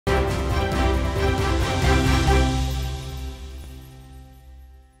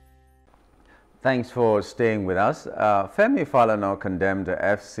Thanks for staying with us. Femi Falana condemned the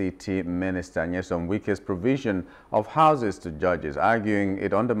FCT Minister Nyesom Wike's provision of houses to judges, arguing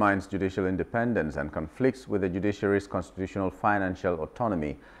it undermines judicial independence and conflicts with the judiciary's constitutional financial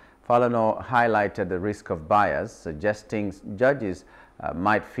autonomy. Falana highlighted the risk of bias, suggesting judges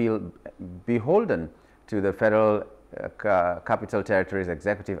might feel beholden to the Federal Capital Territory's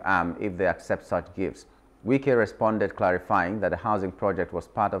executive arm if they accept such gifts. Wike responded, clarifying that the housing project was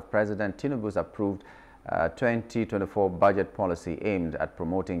part of President Tinubu's approved 2024 budget policy aimed at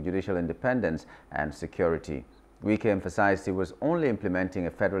promoting judicial independence and security. Wike emphasized he was only implementing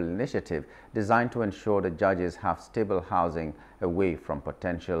a federal initiative designed to ensure the judges have stable housing away from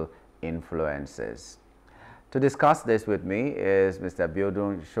potential influences. To discuss this with me is Mr.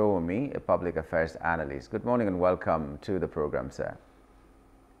 Biodun Showomi, a public affairs analyst. Good morning and welcome to the program, sir.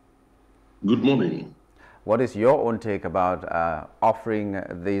 Good morning. What is your own take about offering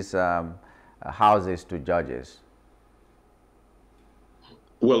these houses to judges?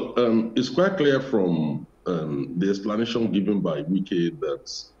 Well, it's quite clear from the explanation given by Wike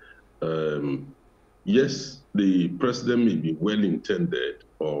that, yes, the president may be well-intended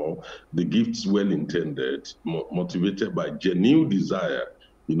or the gifts well-intended, motivated by genuine desire,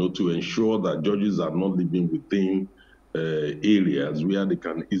 to ensure that judges are not living within areas where they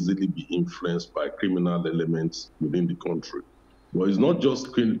can easily be influenced by criminal elements within the country. But it's not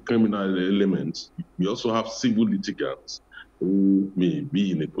just criminal elements. We also have civil litigants who may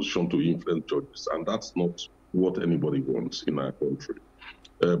be in a position to influence judges, and that's not what anybody wants in our country.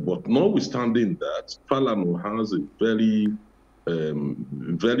 But notwithstanding that, Falana has a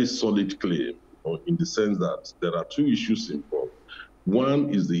very solid claim, in the sense that there are two issues involved. One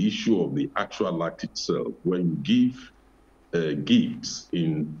is the issue of the actual act itself, when you give gifts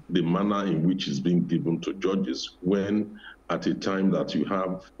in the manner in which it's being given to judges, when at a time that you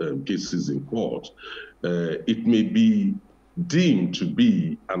have cases in court, it may be deemed to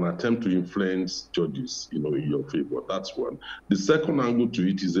be an attempt to influence judges, in your favor. That's one. The second angle to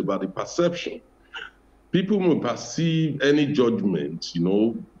it is about the perception. People may perceive any judgment,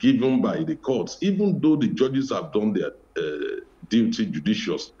 given by the courts, even though the judges have done their duty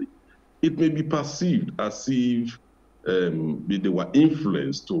judiciously, it may be perceived as if they were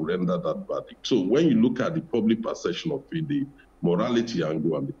influenced to render that verdict. So when you look at the public perception of it, the morality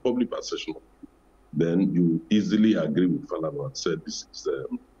angle and the public perception of it, then you easily agree with Falana and said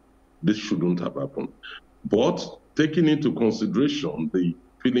this shouldn't have happened. But taking into consideration the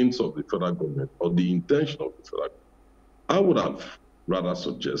feelings of the federal government or the intention of the federal government, I would have rather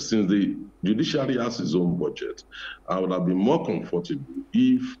suggest, since the judiciary has its own budget, I would have been more comfortable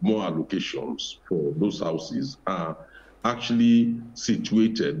if more allocations for those houses are actually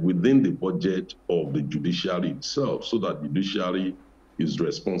situated within the budget of the judiciary itself, so that the judiciary is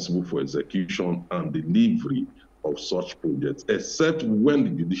responsible for execution and delivery of such projects, except when the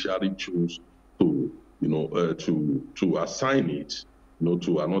judiciary chooses to, to assign it,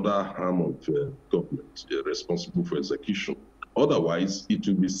 to another arm of government responsible for execution. Otherwise, it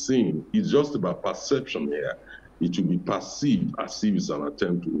will be seen, it's just about perception here. It will be perceived as if it's an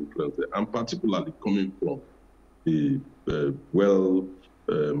attempt to influence it, and particularly coming from I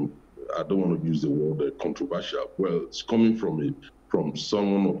don't want to use the word controversial. Well, it's coming from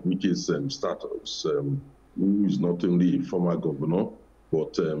someone of Wike's status, who is not only a former governor,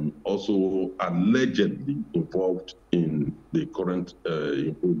 but also allegedly involved in the current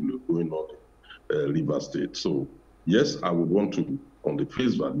improvement going on in Rivers State. So, yes, I would want to, on the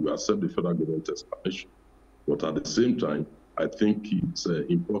face value, accept the federal government explanation. But at the same time, I think it's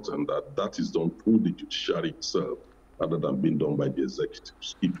important that that is done through the judiciary itself, rather than being done by the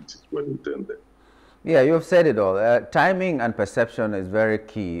executives, if it is well intended. Yeah, you have said it all. Timing and perception is very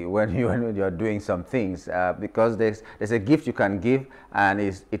key when you're doing some things, because there's a gift you can give, and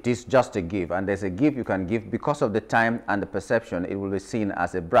it is just a gift, and there's a gift you can give because of the time and the perception. It will be seen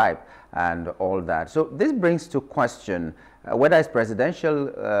as a bribe and all that. So this brings to question whether it's presidential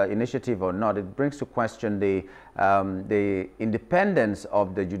initiative or not. It brings to question the independence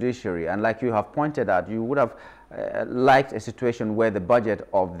of the judiciary, and like you have pointed out, you would have liked a situation where the budget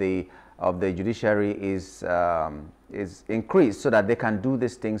of the judiciary is increased so that they can do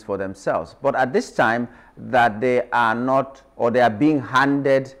these things for themselves. But at this time, that they are not, or they are being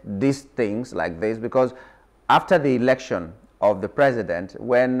handed these things like this, because after the election of the president,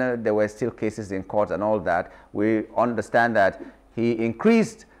 when there were still cases in court and all that, we understand that he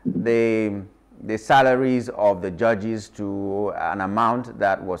increased the salaries of the judges to an amount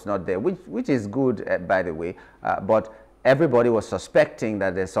that was not there, which is good, by the way, but everybody was suspecting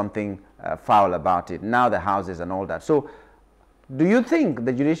that there's something foul about it. Now the houses and all that. So Do you think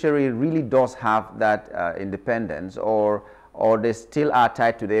the judiciary really does have that independence, or they still are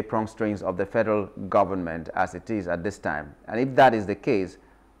tied to the apron strings of the federal government as it is at this time? And if that is the case,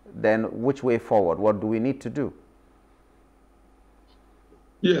 then which way forward? What do we need to do?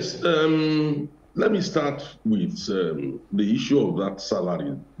 Yes, let me start with the issue of that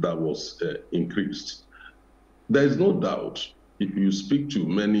salary that was increased. There is no doubt, if you speak to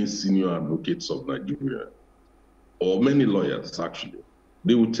many senior advocates of Nigeria, or many lawyers actually,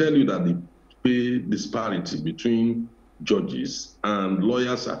 they will tell you that the pay disparity between judges and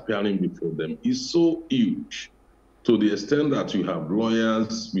lawyers appearing before them is so huge, to the extent that you have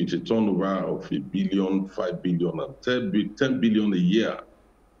lawyers with a turnover of $1 billion, $5 billion, and $10 billion a year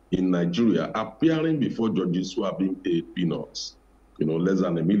in Nigeria appearing before judges who are being paid peanuts, less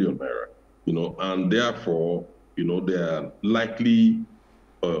than $1 million naira, and therefore, they are likely,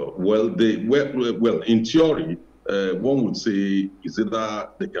 well, in theory, one would say is either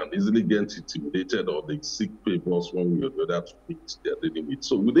they can easily get intimidated or they seek favors one way or the other to meet their daily needs.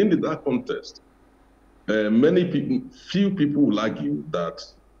 So within that context, few people will argue that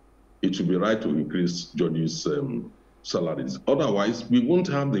it should be right to increase judges' salaries. Otherwise, we won't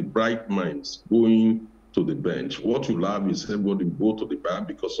have the bright minds going to the bench. What you'll have is everybody will go to the bar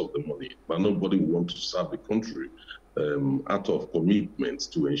because of the money, but nobody will want to serve the country out of commitment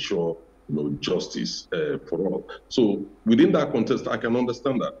to ensure justice for all. So within that context, I can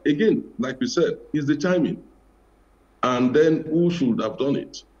understand that. Again, like we said, is the timing. And then who should have done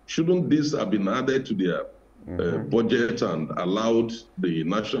it? Shouldn't this have been added to their budget and allowed the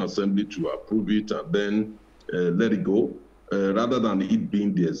National Assembly to approve it and then let it go, rather than it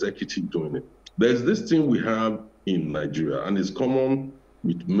being the executive doing it? There's this thing we have in Nigeria, and it's common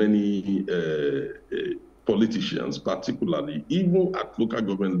with many politicians, particularly even at local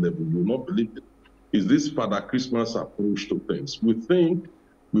government level. You will not believe it. Is this Father Christmas approach to things? We think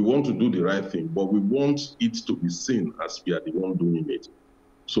we want to do the right thing, but we want it to be seen as we are the one doing it.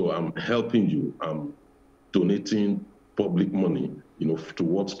 So I'm helping you. I'm donating public money,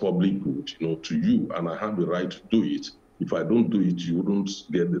 towards public good, to you, and I have the right to do it. If I don't do it, you wouldn't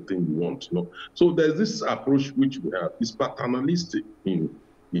get the thing you want, So there's this approach which we have. It's paternalistic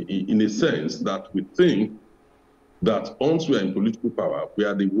in a sense that we think that once we are in political power, we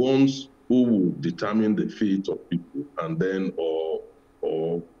are the ones who will determine the fate of people and then or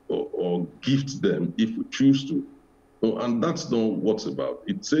gift them if we choose to. And that's not what it's about.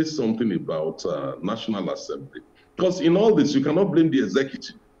 It says something about National Assembly. Because in all this, you cannot blame the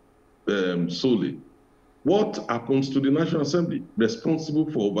executive solely. What happens to the National Assembly?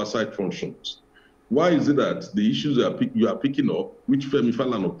 Responsible for oversight functions. Why is it that the issues you are picking up, which Femi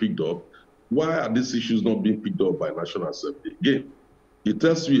Falana picked up, why are these issues not being picked up by National Assembly? Again, it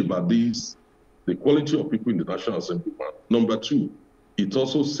tells you about the quality of people in the National Assembly. Number two, it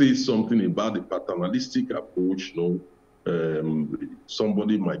also says something about the paternalistic approach.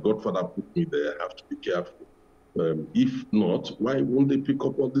 Somebody, my godfather put me there, I have to be careful. If not, why won't they pick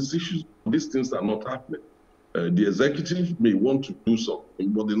up all these issues? These things are not happening. The executive may want to do something,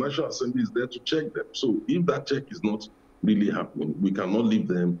 but the National Assembly is there to check them. So if that check is not really happening, we cannot leave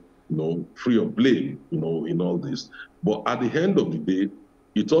them, free of blame, in all this. But at the end of the day,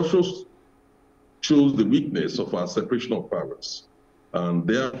 it also shows the weakness of our separation of powers. And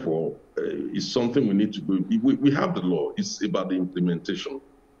therefore, it's something we need to do. We have the law. It's about the implementation.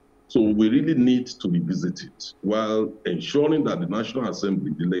 So we really need to revisit it while ensuring that the National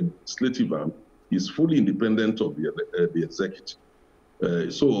Assembly, the legislative arm, is fully independent of the executive.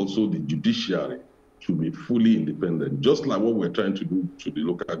 So also the judiciary should be fully independent, just like what we're trying to do to the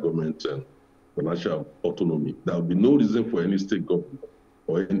local government and financial autonomy. There will be no reason for any state government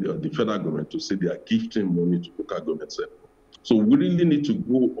or the federal government to say they are gifting money to local government sector. So we really need to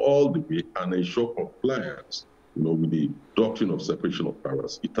go all the way and ensure compliance, with the doctrine of separation of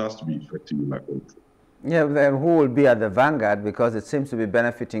powers. It has to be effective in our country. Yeah, then who will be at the vanguard, because it seems to be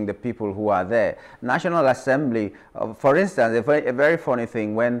benefiting the people who are there. National Assembly, for instance, a very funny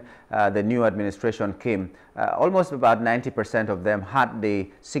thing, when the new administration came, almost about 90% of them had the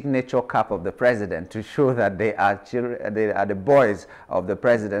signature cap of the president to show that they are the boys of the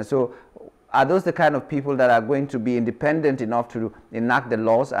president. So are those the kind of people that are going to be independent enough to enact the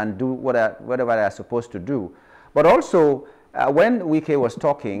laws and do whatever they are supposed to do? But also, when Wike was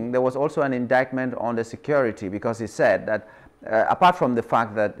talking, there was also an indictment on the security, because he said that apart from the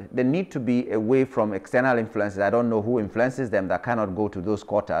fact that they need to be away from external influences, I don't know who influences them, that cannot go to those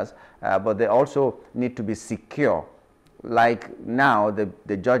quarters, but they also need to be secure. Like now,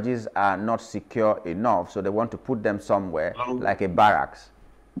 the judges are not secure enough, so they want to put them somewhere like a barracks.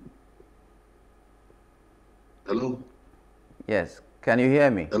 Hello? Yes. Can you hear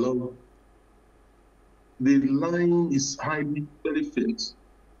me? Hello? The line is highly, very faint.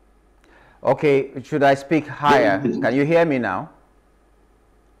 Okay, should I speak higher? Very faint. Can you hear me now?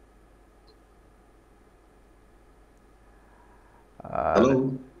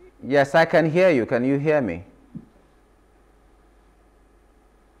 Hello? Yes, I can hear you. Can you hear me?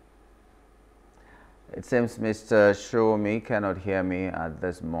 It seems Mr. Shomi cannot hear me at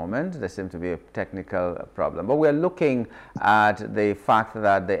this moment. There seems to be a technical problem. But we're looking at the fact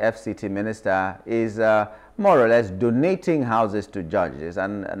that the FCT minister is more or less donating houses to judges,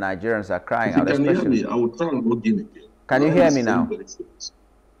 and Nigerians are crying out. If you can hear me, I will try and log in again. Can you hear me now?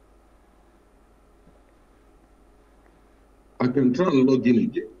 I can try and log in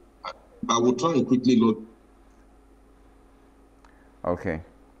again. I will try and quickly log. Okay.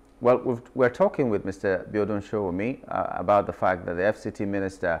 Well, we're talking with Mr. Biodun Shomi about the fact that the FCT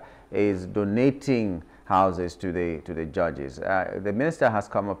minister is donating houses to the judges. The minister has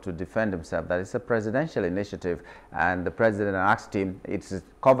come up to defend himself that it's a presidential initiative, and the president asked him, it's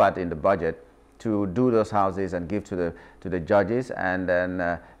covered in the budget, to do those houses and give to the judges, and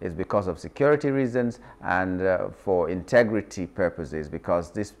then it's because of security reasons and for integrity purposes, because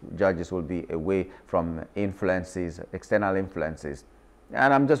these judges will be away from influences, external influences.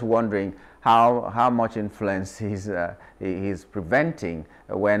 And I'm just wondering how much influence he's preventing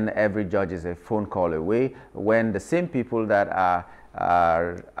when every judge is a phone call away, when the same people that are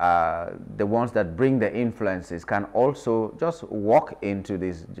the ones that bring the influences can also just walk into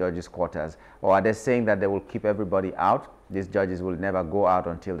these judges' quarters. Or are they saying that they will keep everybody out? These judges will never go out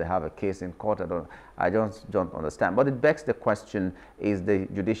until they have a case in court. I don't understand. But it begs the question, is the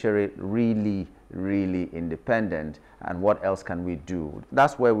judiciary really independent, and what else can we do?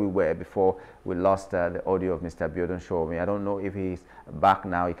 That's where we were before we lost the audio of Mr. Biodun Shomi. I don't know if he's back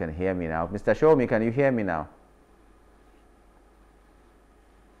now. He can hear me now. Mr. Shomi, can you hear me now?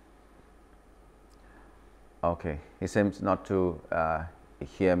 Okay, he seems not to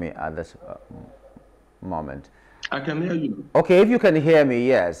hear me at this moment. I can hear you. Okay, if you can hear me,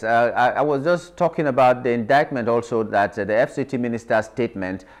 yes. I was just talking about the indictment also that the FCT minister's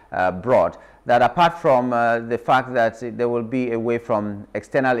statement brought, that apart from the fact that there will be away from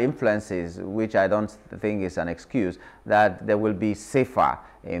external influences, which I don't think is an excuse, that there will be safer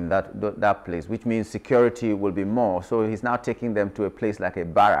in that place, which means security will be more. So he's now taking them to a place like a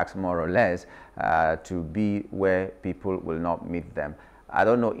barracks, more or less, to be where people will not meet them. I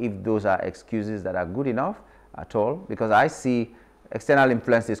don't know if those are excuses that are good enough at all, because I see external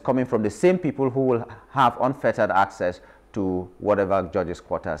influences coming from the same people who will have unfettered access to whatever judges'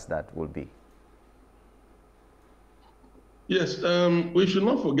 quarters that will be. Yes, we should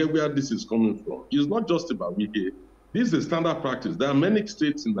not forget where this is coming from. It's not just about we here. This is standard practice. There are many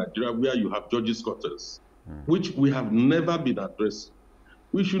states in Nigeria where you have judges' quarters, which we have never been addressing.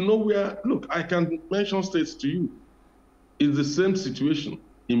 We should know where, look, I can mention states to you. It's the same situation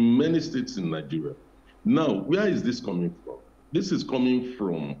in many states in Nigeria. Now, where is this coming from? This is coming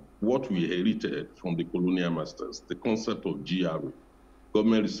from what we inherited from the colonial masters, the concept of GRA,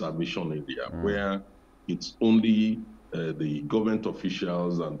 government reservation area, where it's only the government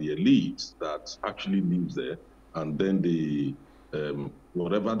officials and the elites that actually lives there, and then they,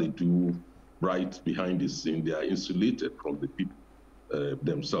 whatever they do right behind the scene, they are insulated from the people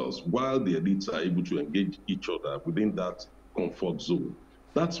themselves, while the elites are able to engage each other within that comfort zone.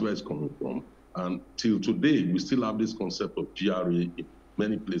 That's where it's coming from. And till today, we still have this concept of GRA in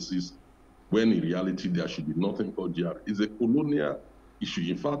many places, when in reality, there should be nothing called GRA. It's a colonial issue.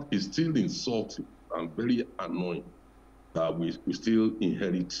 In fact, it's still insulting and very annoying that we still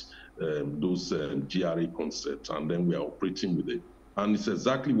inherit those GRA concepts, and then we are operating with it. And it's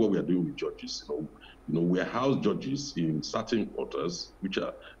exactly what we are doing with judges. You know, we house judges in certain quarters, which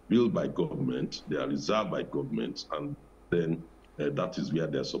are built by government, they are reserved by government, and then that is where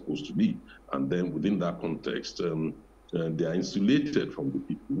they're supposed to be. And then within that context, they are insulated from the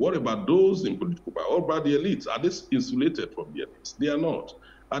people. What about those in political power? What about the elites? Are they insulated from the elites? They are not.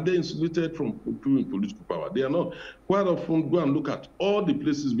 Are they insulated from people in political power? They are not. Quite often, go and look at all the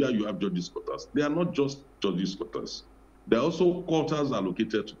places where you have judges' quarters. They are not just judges' quarters. There are also quarters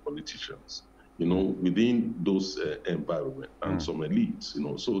allocated to politicians, you know, within those environments and some elites, you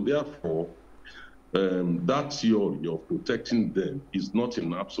know. So therefore, that theory of protecting them is not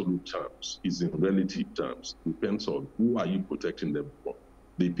in absolute terms, it's in relative terms. Depends on who are you protecting them from,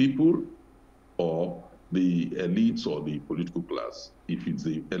 the people or the elites or the political class. If it's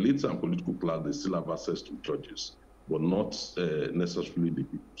the elites and political class, they still have access to judges, but not necessarily the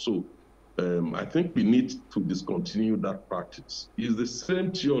people. So I think we need to discontinue that practice. It's the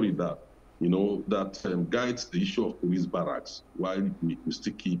same theory that that guides the issue of police barracks, while we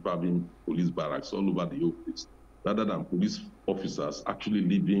still keep having police barracks all over the whole place, rather than police officers actually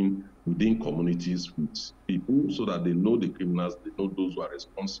living within communities with people so that they know the criminals, they know those who are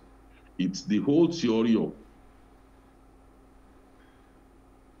responsible. It's the whole theory of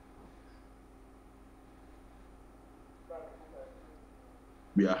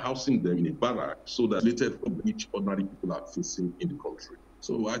we are housing them in a barrack so that related from which ordinary people are facing in the country.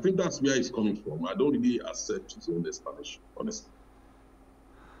 So I think that's where it's coming from. I don't really accept his own explanation, honestly.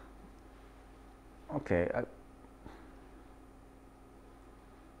 Okay.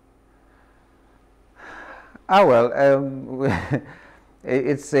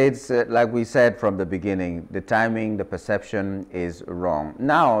 It's like we said from the beginning, the timing, the perception is wrong.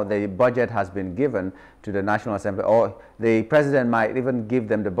 Now the budget has been given to the National Assembly, or the president might even give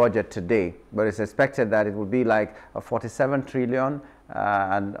them the budget today, but it's expected that it will be like a 47 trillion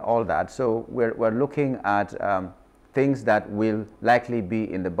and all that. So we're looking at things that will likely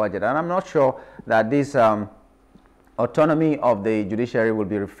be in the budget, and I'm not sure that this autonomy of the judiciary will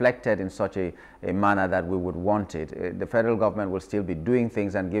be reflected in such a manner that we would want it. The federal government will still be doing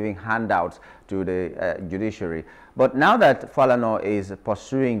things and giving handouts to the judiciary. But now that Falana is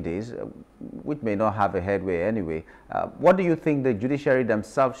pursuing this, which may not have a headway anyway, what do you think the judiciary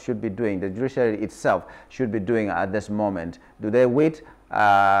themselves should be doing, the judiciary itself should be doing at this moment? Do they wait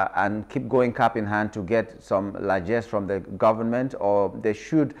and keep going cap in hand to get some largesse from the government, or they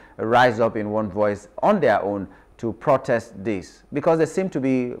should rise up in one voice on their own to protest this? Because they seem to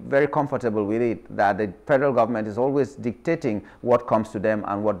be very comfortable with it, that the federal government is always dictating what comes to them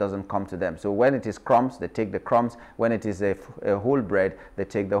and what doesn't come to them. So when it is crumbs, they take the crumbs. When it is a whole bread, they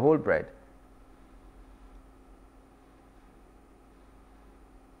take the whole bread.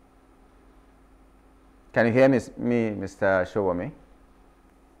 Can you hear me, Mr. Showami?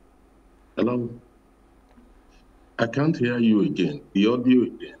 Hello? I can't hear you again. The audio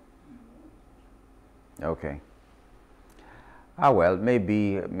again. Okay. Well,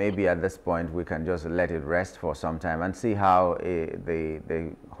 maybe at this point we can just let it rest for some time and see how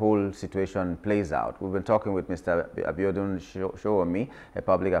the whole situation plays out. We've been talking with Mr. Abiodun Showami, a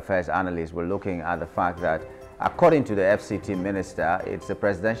public affairs analyst. We're looking at the fact that, according to the FCT minister, it's a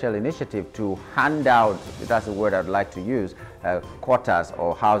presidential initiative to hand out, that's the word I'd like to use, quarters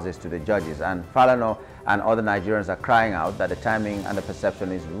or houses to the judges. And Falana and other Nigerians are crying out that the timing and the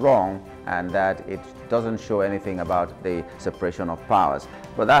perception is wrong and that it doesn't show anything about the separation of powers.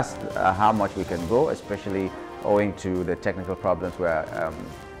 But that's how much we can go, especially owing to the technical problems we're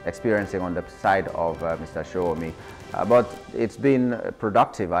experiencing on the side of Mr. Showami. But it's been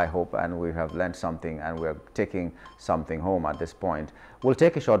productive, I hope, and we have learned something and we're taking something home at this point. We'll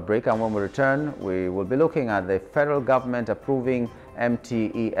take a short break, and when we return, we will be looking at the federal government approving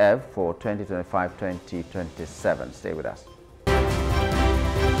MTEF for 2025-2027. Stay with us.